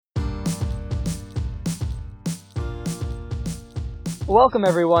Welcome,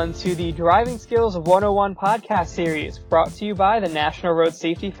 everyone, to the Driving Skills 101 podcast series, brought to you by the National Road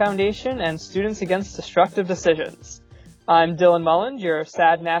Safety Foundation and Students Against Destructive Decisions. I'm Dylan Mullins, your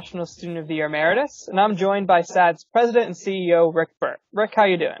SAD National Student of the Year Emeritus, and I'm joined by SAD's President and CEO, Rick Burt. Rick, how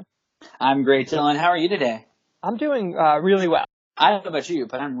you doing? I'm great, Dylan. How are you today? I'm doing really well. I don't know about you,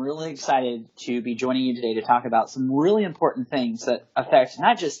 but I'm really excited to be joining you today to talk about some really important things that affect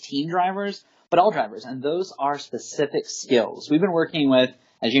not just teen drivers, but all drivers, and those are specific skills. We've been working with,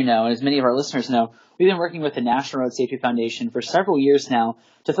 as you know, and as many of our listeners know, we've been working with the National Road Safety Foundation for several years now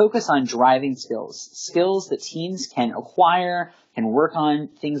to focus on driving skills that teens can acquire, can work on,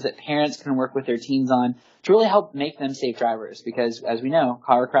 things that parents can work with their teens on to really help make them safe drivers. Because, as we know,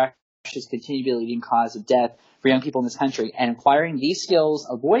 car crashes continue to be the leading cause of death for young people in this country, and acquiring these skills,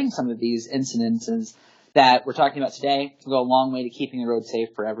 avoiding some of these incidences that we're talking about today, can go a long way to keeping the road safe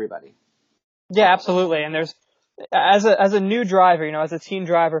for everybody. Yeah, absolutely. And there's, as a new driver, as a teen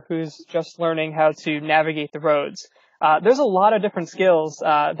driver who's just learning how to navigate the roads, there's a lot of different skills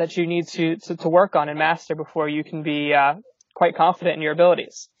that you need to work on and master before you can be quite confident in your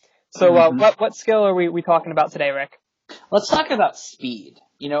abilities. So what skill are we talking about today, Rick? Let's talk about speed.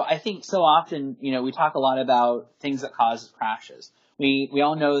 I think so often, we talk a lot about things that cause crashes. We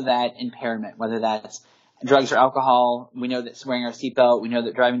all know that impairment, whether that's drugs or alcohol, we know that wearing our seatbelt, we know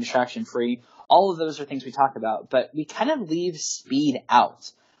that driving distraction free, all of those are things we talk about, but we kind of leave speed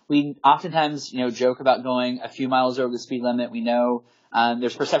out. We oftentimes, joke about going a few miles over the speed limit. We know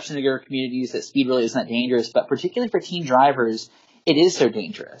there's perception in your communities that speed really isn't that dangerous, but particularly for teen drivers, it is so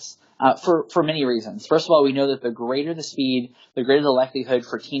dangerous for many reasons. First of all, we know that the greater the speed, the greater the likelihood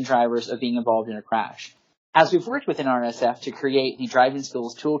for teen drivers of being involved in a crash. As we've worked within RSF to create the Driving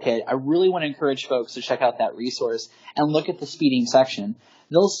Skills Toolkit, I really want to encourage folks to check out that resource and look at the speeding section.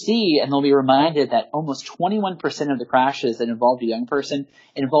 They'll see and they'll be reminded that almost 21% of the crashes that involved a young person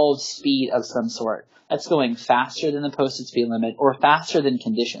involved speed of some sort. That's going faster than the posted speed limit or faster than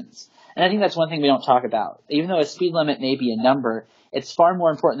conditions. And I think that's one thing we don't talk about. Even though a speed limit may be a number, it's far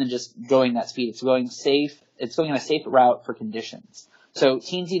more important than just going that speed. It's going safe. It's going on a safe route for conditions. So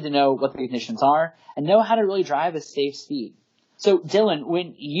teens need to know what the conditions are and know how to really drive a safe speed. So Dylan,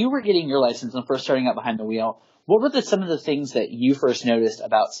 when you were getting your license and first starting out behind the wheel, what were some of the things that you first noticed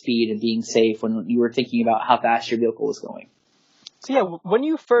about speed and being safe when you were thinking about how fast your vehicle was going? So yeah, when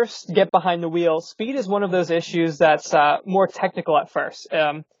you first get behind the wheel, speed is one of those issues that's more technical at first.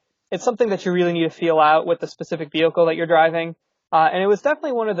 It's something that you really need to feel out with the specific vehicle that you're driving. And it was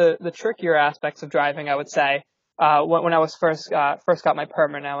definitely one of the trickier aspects of driving, I would say, when I was first got my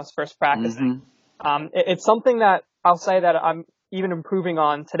permit and I was first practicing. It's something that I'll say that I'm even improving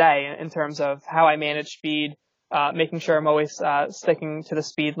on today in terms of how I manage speed, making sure I'm always sticking to the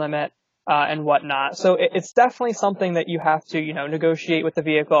speed limit and whatnot. So it's definitely something that you have to, negotiate with the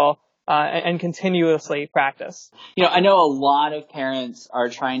vehicle and continuously practice. I know a lot of parents are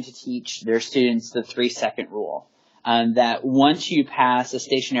trying to teach their students the 3-second rule, that once you pass a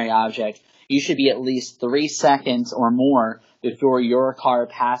stationary object, you should be at least 3 seconds or more before your car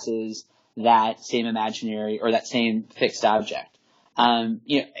passes that same imaginary or that same fixed object.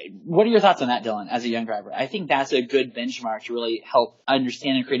 What are your thoughts on that, Dylan, as a young driver? I think that's a good benchmark to really help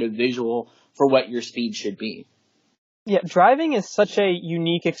understand and create a visual for what your speed should be. Yeah, driving is such a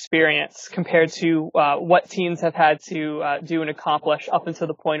unique experience compared to what teens have had to do and accomplish up until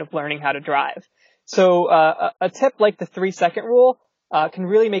the point of learning how to drive. So a tip like the 3-second rule can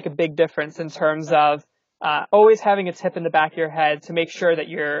really make a big difference in terms of always having a tip in the back of your head to make sure that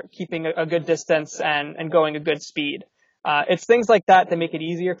you're keeping a good distance and going a good speed. It's things like that make it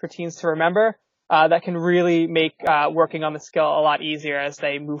easier for teens to remember, that can really make working on the skill a lot easier as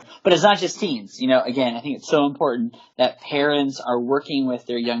they move. But it's not just teens. Again, I think it's so important that parents are working with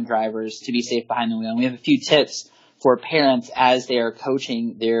their young drivers to be safe behind the wheel. And we have a few tips for parents as they are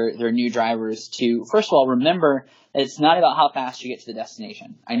coaching their new drivers to, first of all, remember that it's not about how fast you get to the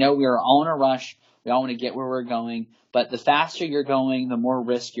destination. I know we are all in a rush. We all want to get where we're going, but the faster you're going, the more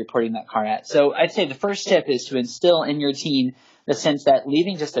risk you're putting that car at. So I'd say the first tip is to instill in your teen the sense that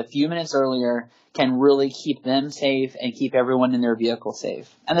leaving just a few minutes earlier can really keep them safe and keep everyone in their vehicle safe.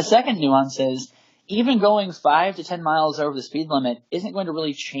 And the second nuance is even going 5 to 10 miles over the speed limit isn't going to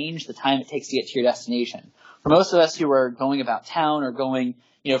really change the time it takes to get to your destination. For most of us who are going about town or going,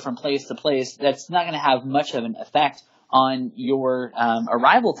 from place to place, that's not going to have much of an effect on your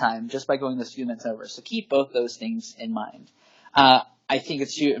arrival time just by going those few minutes over. So keep both those things in mind. I think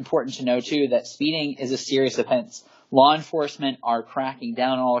it's important to know, too, that speeding is a serious offense. Law enforcement are cracking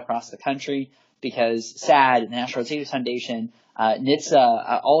down all across the country. because SAD, the National Road Safety Foundation,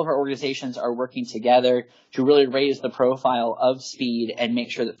 NHTSA, all of our organizations are working together to really raise the profile of speed and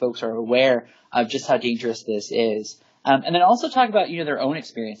make sure that folks are aware of just how dangerous this is. And then also talk about, their own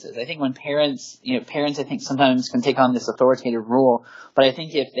experiences. I think when parents I think sometimes can take on this authoritative role, but I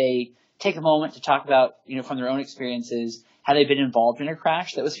think if they take a moment to talk about, from their own experiences, how they've been involved in a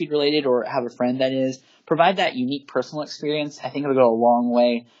crash that was speed related or have a friend that is, provide that unique personal experience, I think it'll go a long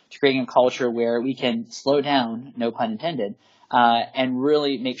way to creating a culture where we can slow down, no pun intended, and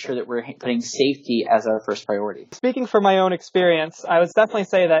really make sure that we're putting safety as our first priority. Speaking from my own experience, I would definitely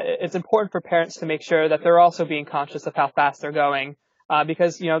say that it's important for parents to make sure that they're also being conscious of how fast they're going,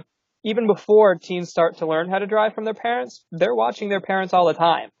 because, even before teens start to learn how to drive from their parents, they're watching their parents all the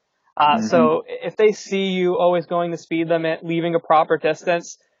time. So if they see you always going the speed limit, leaving a proper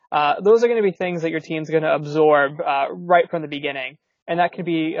distance, those are going to be things that your teen's going to absorb right from the beginning. And that can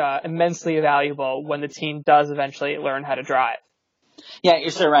be immensely valuable when the teen does eventually learn how to drive. Yeah,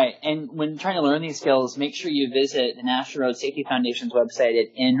 you're so right. And when trying to learn these skills, make sure you visit the National Road Safety Foundation's website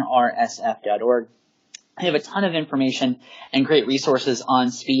at nrsf.org. They have a ton of information and great resources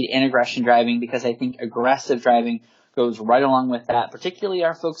on speed and aggression driving, because I think aggressive driving goes right along with that, particularly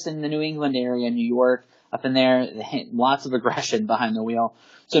our folks in the New England area, New York, up in there, lots of aggression behind the wheel.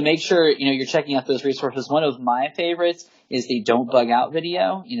 So make sure, you're checking out those resources. One of my favorites is the Don't Bug Out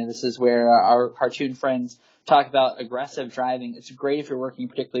video. This is where our cartoon friends talk about aggressive driving. It's great if you're working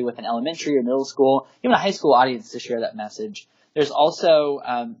particularly with an elementary or middle school, even a high school audience, to share that message. There's also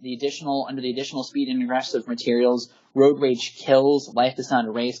under the additional speed and aggressive materials, Road Rage Kills, Life is Not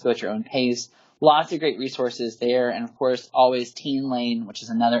a Race, Go at Your Own Pace. Lots of great resources there. And of course, always Teen Lane, which is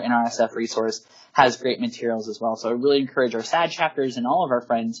another NRSF resource, has great materials as well. So I really encourage our SAD chapters and all of our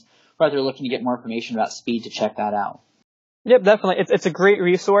friends who are out there looking to get more information about speed to check that out. Yep, definitely. It's a great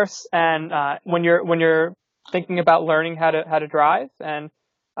resource. And when you're thinking about learning how to drive, and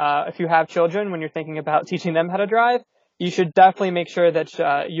if you have children, when you're thinking about teaching them how to drive, you should definitely make sure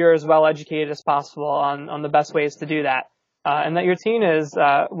that you're as well educated as possible on the best ways to do that. And that your teen is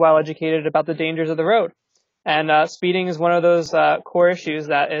well educated about the dangers of the road. And speeding is one of those core issues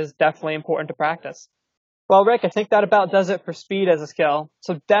that is definitely important to practice. Well, Rick, I think that about does it for speed as a skill.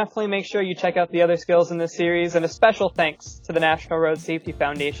 So definitely make sure you check out the other skills in this series, and a special thanks to the National Road Safety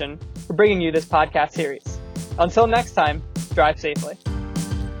Foundation for bringing you this podcast series. Until next time, drive safely.